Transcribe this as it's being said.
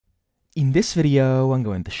In this video, I'm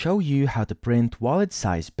going to show you how to print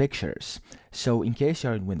wallet-sized pictures. So in case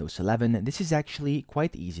you're in Windows 11, this is actually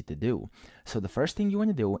quite easy to do. So the first thing you want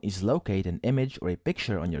to do is locate an image or a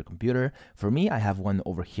picture on your computer. For me, I have one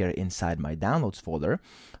over here inside my downloads folder.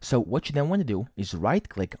 So what you then want to do is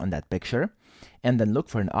right-click on that picture and then look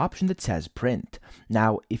for an option that says print.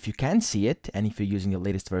 Now, if you can't see it, and if you're using the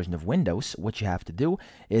latest version of Windows, what you have to do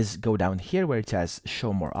is go down here where it says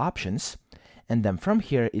show more options. And then from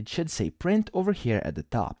here, it should say print over here at the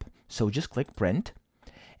top. So just click print.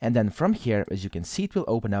 And then from here, as you can see, it will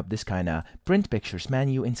open up this kind of print pictures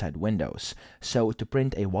menu inside Windows. So to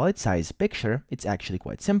print a wallet-sized picture, it's actually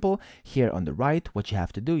quite simple. Here on the right, what you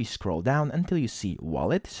have to do is scroll down until you see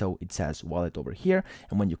wallet. So it says wallet over here.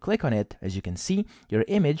 And when you click on it, as you can see, your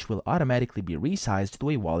image will automatically be resized to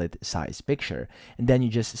a wallet-sized picture. And then you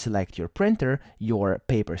just select your printer, your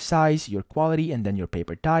paper size, your quality, and then your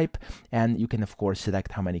paper type. And you can, of course,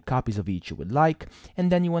 select how many copies of each you would like.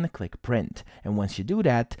 And then you want to click print. And once you do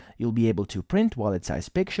that, you'll be able to print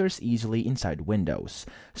wallet-sized pictures easily inside Windows.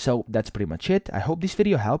 So that's pretty much it. I hope this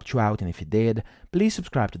video helped you out, and if it did, please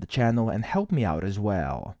subscribe to the channel and help me out as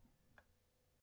well.